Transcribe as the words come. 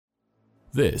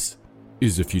This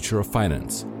is the Future of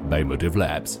Finance by Motive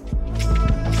Labs.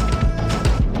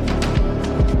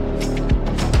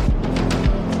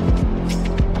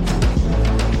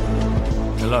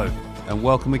 Hello, and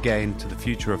welcome again to the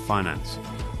Future of Finance,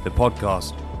 the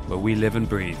podcast where we live and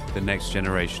breathe the next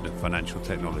generation of financial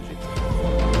technology.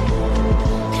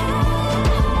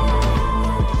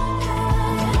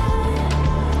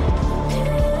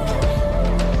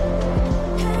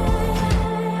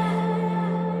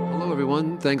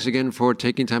 Thanks again for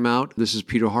taking time out. This is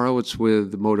Peter Horowitz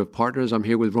with Motive Partners. I'm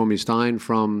here with Romy Stein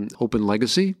from Open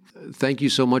Legacy. Thank you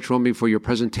so much, Romy, for your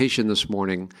presentation this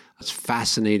morning. It's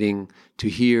fascinating to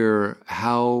hear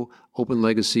how Open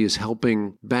Legacy is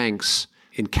helping banks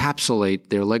encapsulate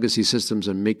their legacy systems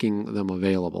and making them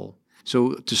available.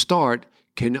 So to start,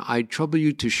 can I trouble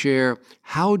you to share,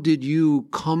 how did you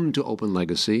come to Open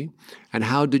Legacy and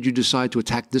how did you decide to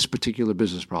attack this particular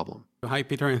business problem? Hi,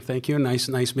 Peter, and thank you.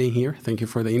 Nice being here. Thank you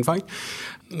for the invite.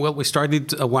 Well, we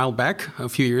started a while back, a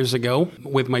few years ago,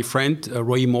 with my friend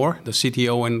Roy Moore, the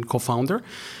CTO and co-founder.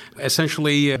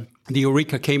 Essentially, the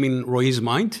Eureka came in Roy's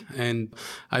mind, and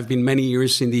I've been many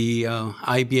years in the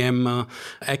IBM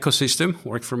ecosystem,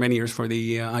 worked for many years for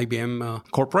the IBM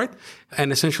corporate,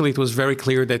 and essentially it was very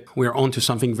clear that we're onto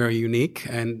something very unique.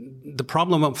 And the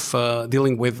problem of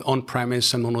dealing with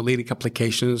on-premise and monolithic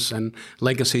applications and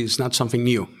legacy is not something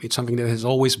new. It's something that has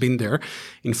always been there.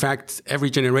 In fact, every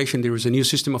generation there is a new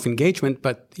system of engagement,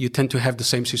 but you tend to have the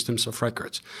same systems of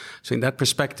records. So in that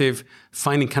perspective,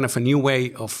 finding kind of a new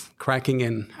way of cracking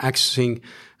and accessing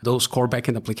those core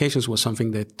backend applications was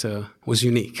something that was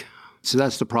unique. So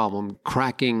that's the problem,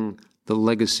 cracking the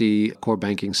legacy core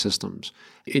banking systems.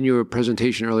 In your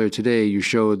presentation earlier today, you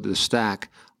showed the stack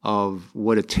of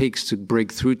what it takes to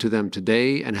break through to them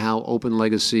today and how Open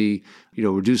Legacy,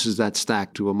 reduces that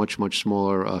stack to a much, much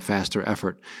smaller, faster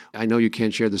effort. I know you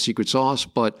can't share the secret sauce,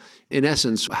 but in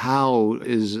essence, how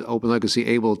is Open Legacy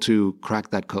able to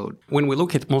crack that code? When we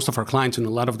look at most of our clients and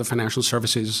a lot of the financial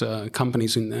services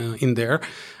companies in there,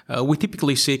 we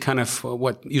typically see kind of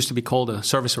what used to be called a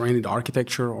service-oriented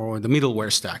architecture or the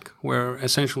middleware stack, where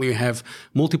essentially you have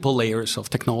multiple layers of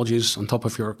technologies on top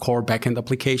of your core backend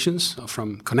applications,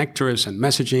 from connectors and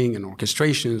messaging and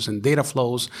orchestrations and data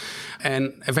flows.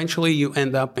 And eventually you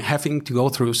end up having to go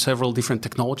through several different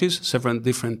technologies, several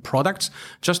different products,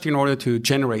 just in order to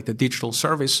generate a digital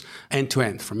service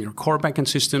end-to-end, from your core backend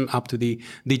system up to the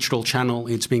digital channel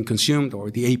it's being consumed, or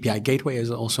the API gateway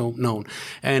is also known.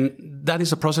 And that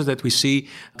is a process that we see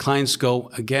clients go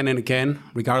again and again,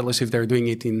 regardless if they're doing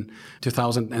it in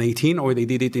 2018 or they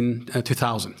did it in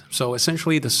 2000. So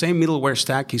essentially the same middleware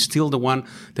stack is still the one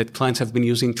that clients have been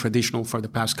using traditional for the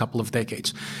past couple of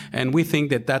decades. And we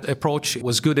think that that approach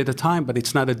was good at the time, but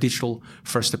it's not a digital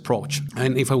first approach.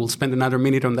 And if I will spend another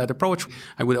minute on that approach,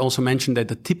 I would also mention that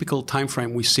the typical time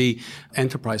frame we see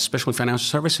enterprise, especially financial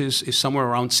services, is somewhere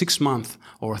around 6 months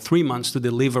or 3 months to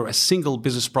deliver a single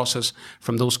business process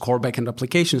from those core backend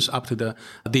applications up to the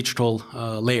digital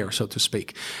layer, so to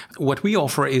speak. What we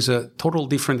offer is a total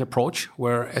different approach,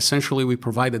 where essentially we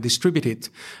provide a distributed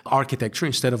architecture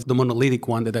instead of the monolithic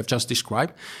one that I've just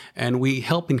described. And we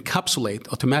help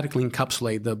automatically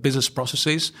encapsulate the business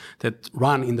processes that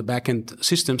run in the backend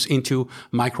systems into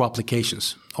micro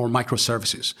applications or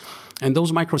microservices. And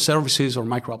those microservices or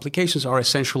micro applications are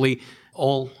essentially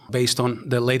all based on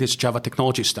the latest Java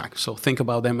technology stack. So think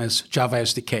about them as Java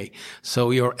SDK.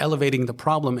 So you're elevating the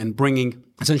problem and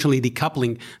essentially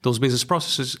decoupling those business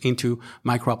processes into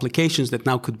micro applications that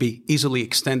now could be easily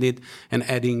extended and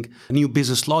adding new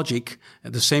business logic,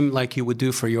 the same like you would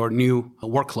do for your new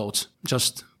workloads,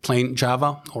 just plain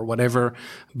Java or whatever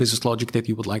business logic that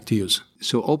you would like to use.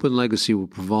 So Open Legacy will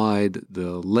provide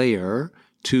the layer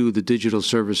to the digital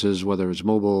services, whether it's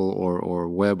mobile or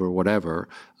web or whatever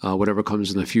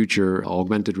comes in the future,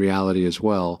 augmented reality as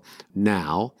well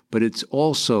now. But it's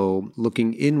also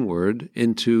looking inward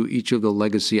into each of the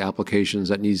legacy applications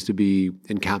that needs to be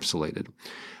encapsulated.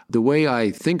 The way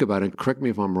I think about it, correct me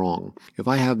if I'm wrong, if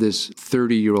I have this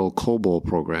 30-year-old COBOL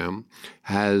program,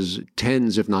 has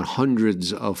tens, if not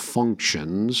hundreds of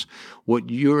functions, what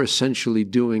you're essentially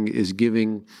doing is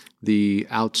giving the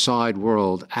outside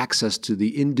world access to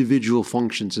the individual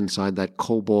functions inside that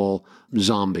COBOL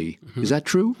zombie. Mm-hmm. Is that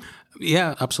true?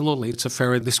 Yeah, absolutely. It's a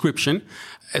fair description.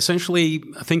 Essentially,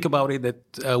 think about it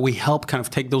that we help kind of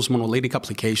take those monolithic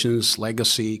applications,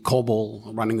 legacy,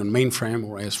 COBOL, running on mainframe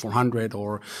or AS400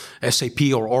 or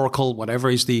SAP or Oracle,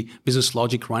 whatever is the business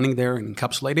logic running there and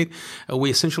encapsulate it. We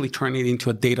essentially turn it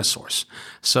into a data source.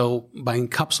 So by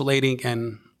encapsulating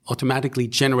and automatically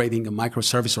generating a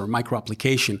microservice or a micro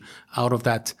application out of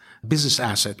that business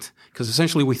asset. Because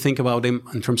essentially we think about them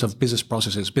in terms of business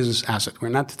processes, business asset.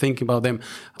 We're not thinking about them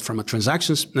from a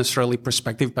transactions necessarily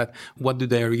perspective, but what do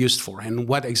they are used for and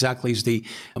what exactly is the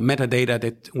metadata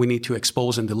that we need to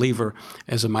expose and deliver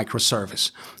as a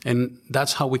microservice. And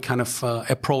that's how we kind of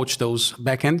approach those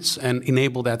backends and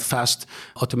enable that fast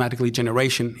automatically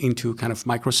generation into kind of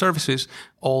microservices,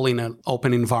 all in an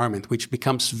open environment, which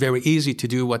becomes very easy to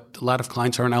do what a lot of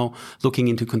clients are now looking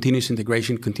into: continuous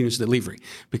integration, continuous delivery.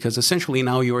 Because essentially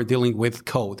now you are dealing with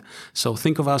code. So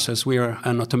think of us as we are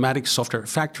an automatic software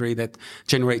factory that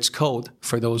generates code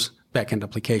for those backend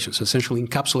applications, essentially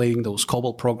encapsulating those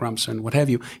COBOL programs and what have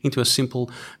you into a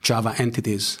simple Java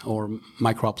entities or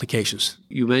micro applications.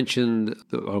 You mentioned,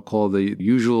 I'll call the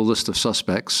usual list of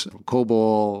suspects,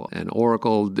 COBOL and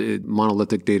Oracle, the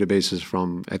monolithic databases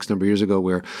from X number of years ago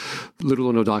where little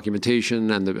or no documentation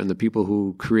and the people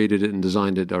who created it and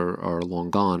designed it are long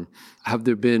gone. Have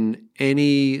there been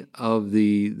any of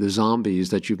the zombies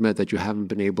that you've met that you haven't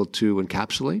been able to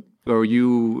encapsulate? Or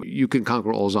you can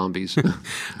conquer all zombies?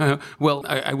 Well,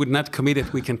 I would not commit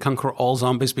that we can conquer all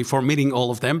zombies before meeting all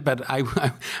of them, but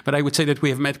I would say that we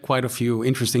have met quite a few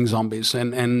interesting zombies,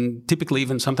 and typically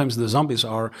even sometimes the zombies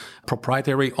are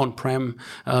proprietary on-prem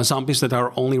zombies that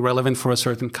are only relevant for a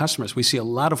certain customers. We see a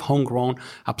lot of homegrown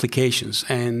applications,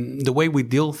 and the way we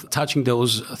deal touching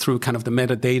those through kind of the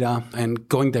metadata and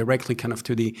going directly kind of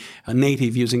to the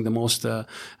native using the most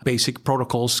basic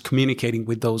protocols, communicating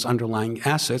with those underlying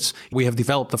assets. We have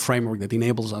developed a framework that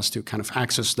enables us to kind of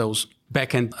access those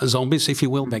backend zombies, if you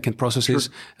will, backend processes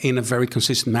in a very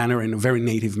consistent manner, in a very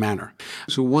native manner.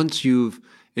 So once you've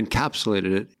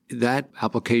encapsulated it, that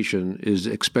application is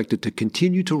expected to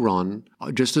continue to run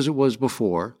just as it was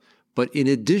before. But in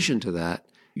addition to that,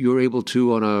 you're able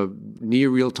to, on a near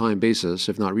real-time basis,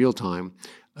 if not real-time,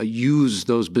 use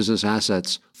those business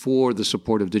assets for the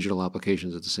support of digital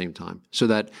applications at the same time, so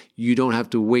that you don't have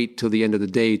to wait till the end of the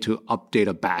day to update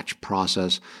a batch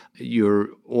process. You're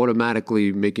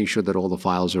automatically making sure that all the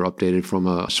files are updated from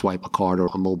a swipe a card or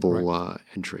a mobile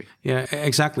entry. Yeah,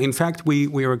 exactly. In fact,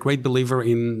 we are a great believer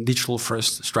in digital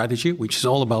first strategy, which is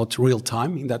all about real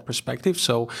time in that perspective.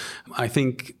 So I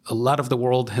think a lot of the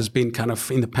world has been kind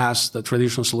of, in the past, the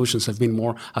traditional solutions have been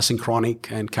more asynchronic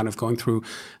and kind of going through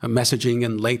messaging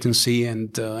and latency.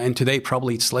 And today,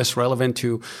 probably it's less relevant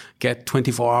to get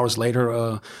 24 hours later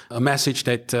a message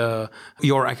that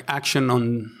your action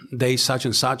on day such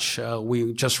and such,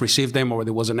 we just received them, or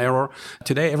there was an error.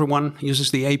 Today, everyone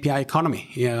uses the API economy.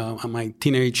 My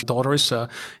teenage daughters,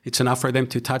 it's enough for them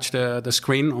to touch the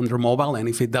screen on their mobile, and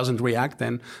if it doesn't react,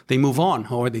 then they move on,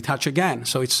 or they touch again.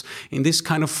 So it's in this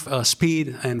kind of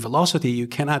speed and velocity, you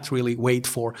cannot really wait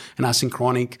for an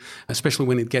asynchronic, especially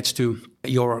when it gets to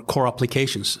your core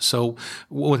applications. So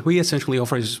what we essentially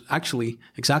offer is actually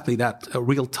exactly that, a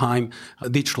real-time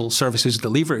digital services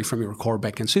delivery from your core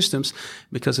backend systems,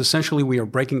 because essentially we are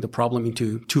breaking the problem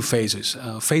into two phases.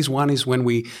 Phase one is when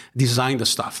we design the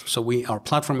stuff. So our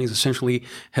platform is essentially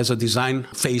has a design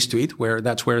phase to it, where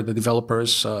that's where the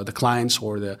developers, the clients,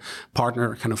 or the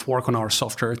partner kind of work on our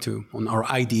software on our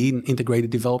IDE, integrated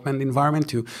development environment,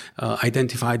 to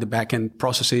identify the backend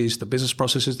processes, the business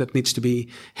processes that needs to be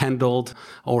handled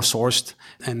or sourced,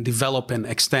 and develop and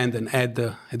extend and add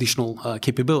the additional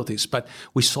capabilities. But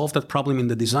we solve that problem in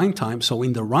the design time. So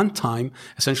in the runtime,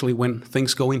 essentially when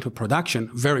things go into production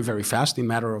very, very fast, in a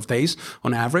matter of days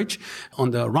on average,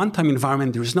 on the runtime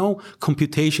environment, there is no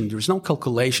computation, there is no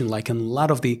calculation like in a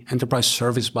lot of the enterprise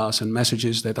service bus and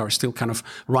messages that are still kind of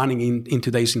running in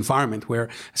today's environment, where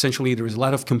essentially there is a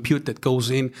lot of compute that goes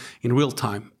in real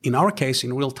time. In our case,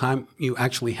 in real time, you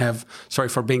actually have, sorry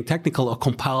for being technical, a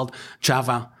compiled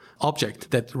Java object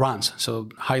that runs, so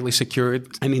highly secured.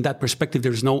 And in that perspective,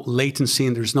 there's no latency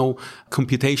and there's no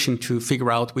computation to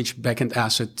figure out which backend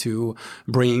asset to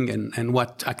bring and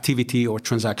what activity or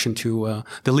transaction to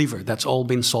deliver. That's all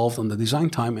been solved on the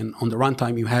design time, and on the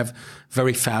runtime, you have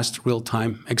very fast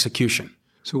real-time execution.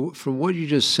 So from what you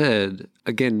just said,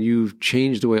 again, you've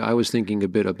changed the way I was thinking a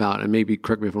bit about, and maybe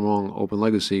correct me if I'm wrong, Open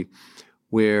Legacy,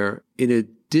 where in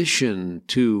addition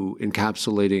to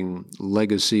encapsulating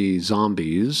legacy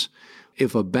zombies,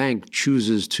 if a bank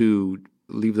chooses to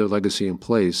leave their legacy in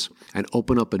place and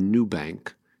open up a new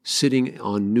bank, sitting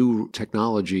on new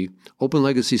technology, open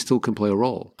legacy still can play a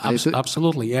role.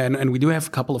 Absolutely, yeah. And we do have a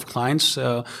couple of clients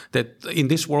that in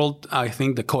this world, I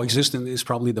think the coexistence is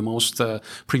probably the most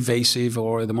pervasive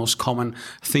or the most common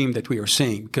theme that we are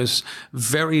seeing, because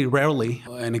very rarely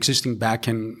an existing bank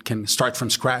can start from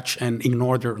scratch and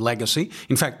ignore their legacy.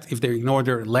 In fact, if they ignore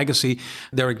their legacy,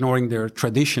 they're ignoring their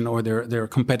tradition or their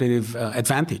competitive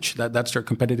advantage. That's their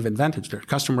competitive advantage, their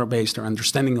customer base, their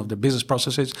understanding of their business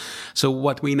processes. So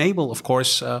what we enable, of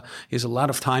course, is a lot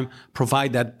of time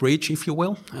provide that bridge, if you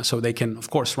will, so they can, of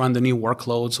course, run the new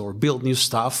workloads or build new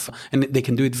stuff, and they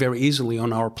can do it very easily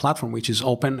on our platform, which is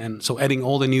open. And so adding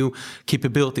all the new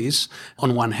capabilities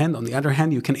on one hand. On the other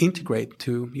hand, you can integrate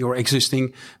to your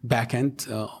existing backend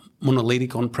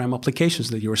monolithic on-prem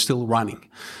applications that you're still running.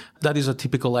 That is a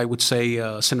typical, I would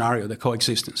say, scenario, the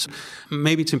coexistence.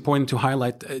 Maybe it's important to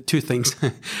highlight two things.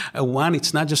 One,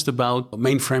 it's not just about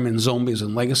mainframe and zombies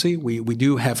and legacy. We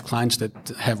do have clients that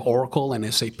have Oracle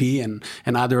and SAP and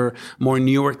other more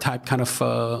newer type kind of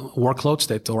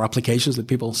workloads or applications that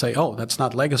people say, oh, that's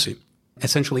not legacy.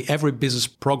 Essentially, every business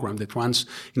program that runs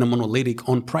in a monolithic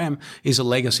on-prem is a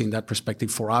legacy in that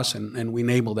perspective for us, and we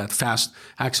enable that fast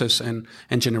access and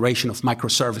generation of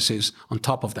microservices on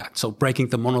top of that. So breaking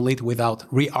the monolith without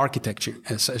re-architecture,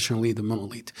 essentially the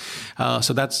monolith.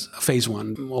 So that's phase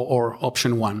one or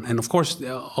option one. And of course,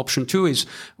 option two is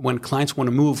when clients want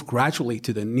to move gradually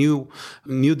to the new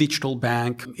digital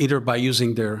bank, either by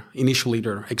using their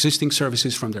existing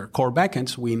services from their core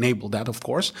backends. We enable that, of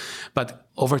course, but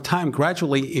over time,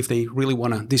 gradually, if they really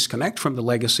want to disconnect from the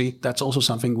legacy, that's also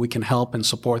something we can help and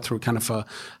support through kind of a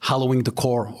hollowing the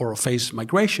core or a phase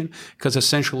migration, because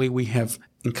essentially we have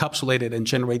encapsulated and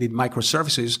generated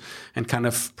microservices and kind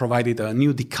of provided a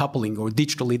new decoupling or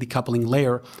digitally decoupling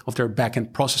layer of their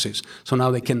backend processes. So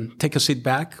now they can take a sit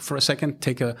back for a second,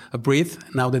 take a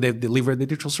breath. Now that they've delivered the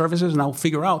digital services, now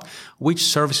figure out which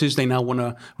services they now want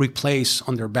to replace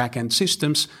on their backend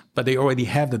systems, but they already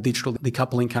have the digital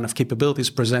decoupling kind of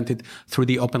capabilities presented through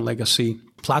the Open Legacy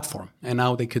platform. And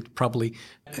now they could probably,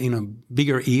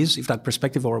 bigger ease, if that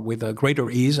perspective, or with a greater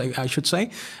ease, I should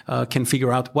say, can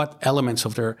figure out what elements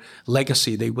of their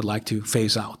legacy they would like to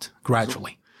phase out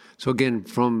gradually. So again,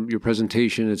 from your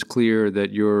presentation, it's clear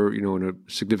that you're, in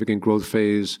a significant growth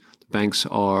phase. Banks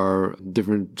are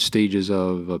different stages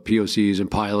of POCs and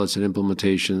pilots and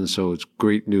implementations. So it's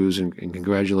great news and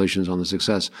congratulations on the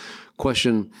success.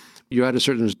 Question, you're at a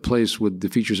certain place with the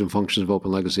features and functions of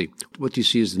Open Legacy. What do you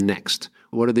see as the next?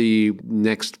 What are the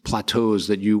next plateaus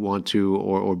that you want to,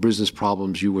 or business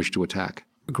problems you wish to attack?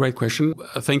 Great question.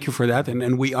 Thank you for that.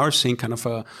 And we are seeing kind of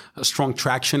a strong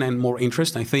traction and more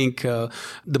interest. I think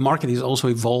the market is also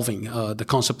evolving, the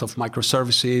concept of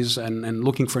microservices and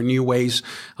looking for new ways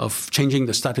of changing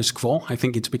the status quo. I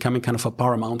think it's becoming kind of a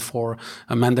paramount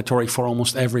mandatory for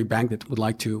almost every bank that would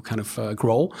like to kind of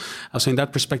grow. So in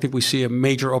that perspective, we see a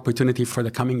major opportunity for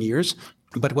the coming years.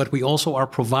 But what we also are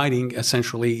providing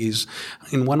essentially is,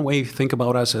 in one way, think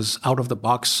about us as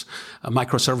out-of-the-box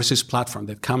microservices platform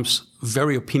that comes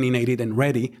very opinionated and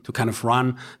ready to kind of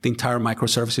run the entire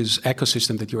microservices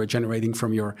ecosystem that you are generating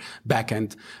from your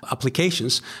backend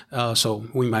applications. So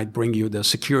we might bring you the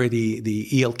security, the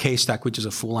ELK stack, which is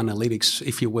a full analytics,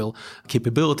 if you will,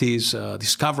 capabilities,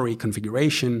 discovery,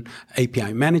 configuration,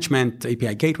 API management,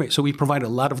 API gateway. So we provide a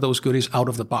lot of those goodies out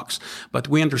of the box. But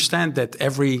we understand that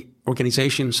every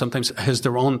organization sometimes has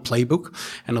their own playbook,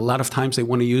 and a lot of times they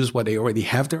want to use what they already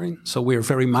have therein. So we're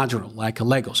very modular, like a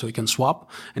Lego. So you can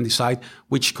swap and decide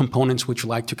which components would you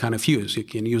like to kind of use. You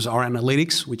can use our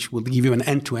analytics, which will give you an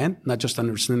end-to-end, not just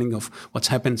understanding of what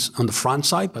happens on the front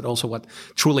side, but also what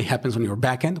truly happens on your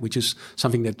back end, which is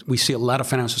something that we see a lot of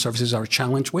financial services are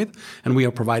challenged with. And we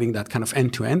are providing that kind of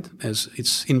end-to-end as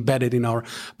it's embedded in our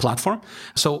platform.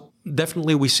 So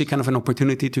definitely we see kind of an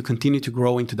opportunity to continue to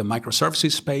grow into the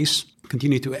microservices space,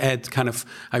 continue to add kind of,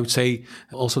 I would say,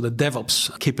 also the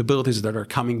DevOps capabilities that are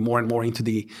coming more and more into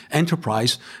the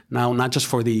enterprise now, not just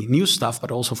for the new stuff, but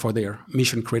also for their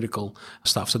mission critical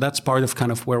stuff. So that's part of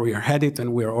kind of where we are headed,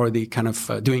 and we're already kind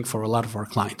of doing for a lot of our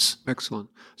clients. Excellent.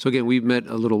 So again, we met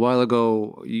a little while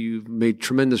ago. You've made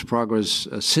tremendous progress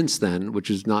since then, which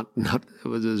is not it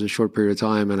was a short period of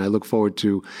time. And I look forward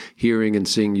to hearing and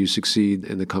seeing you succeed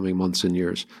in the coming months and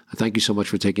years. Thank you so much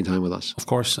for taking time with us. Of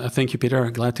course. Thank you, Peter.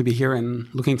 Glad to be here and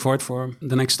looking forward for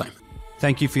the next time.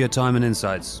 Thank you for your time and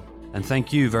insights. And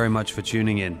thank you very much for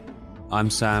tuning in. I'm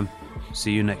Sam.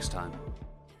 See you next time.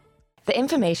 The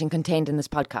information contained in this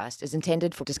podcast is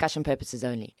intended for discussion purposes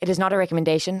only. It is not a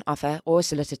recommendation, offer, or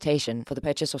solicitation for the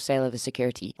purchase or sale of a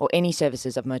security or any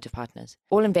services of Motive Partners.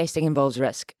 All investing involves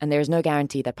risk, and there is no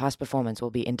guarantee that past performance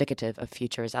will be indicative of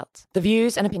future results. The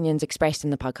views and opinions expressed in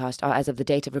the podcast are as of the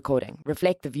date of recording,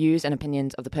 reflect the views and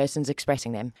opinions of the persons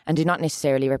expressing them, and do not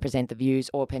necessarily represent the views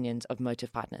or opinions of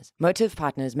Motive Partners. Motive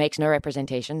Partners makes no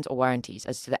representations or warranties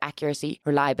as to the accuracy,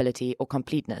 reliability, or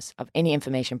completeness of any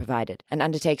information provided, and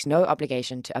undertakes no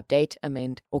obligation to update,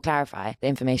 amend, or clarify the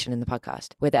information in the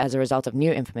podcast, whether as a result of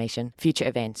new information, future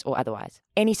events, or otherwise.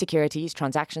 Any securities,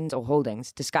 transactions, or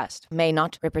holdings discussed may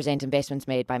not represent investments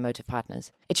made by Motive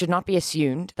Partners. It should not be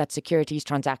assumed that securities,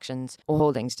 transactions, or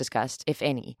holdings discussed, if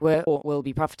any, were or will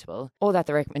be profitable, or that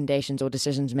the recommendations or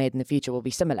decisions made in the future will be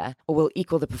similar or will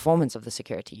equal the performance of the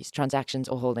securities, transactions,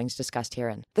 or holdings discussed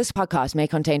herein. This podcast may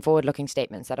contain forward-looking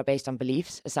statements that are based on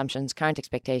beliefs, assumptions, current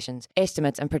expectations,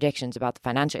 estimates, and predictions about the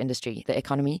financial industry, the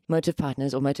economy, Motive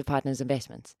Partners, or Motive Partners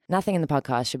investments. Nothing in the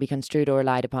podcast should be construed or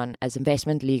relied upon as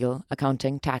investment, legal,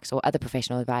 accounting, tax, or other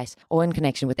professional advice, or in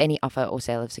connection with any offer or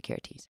sale of securities.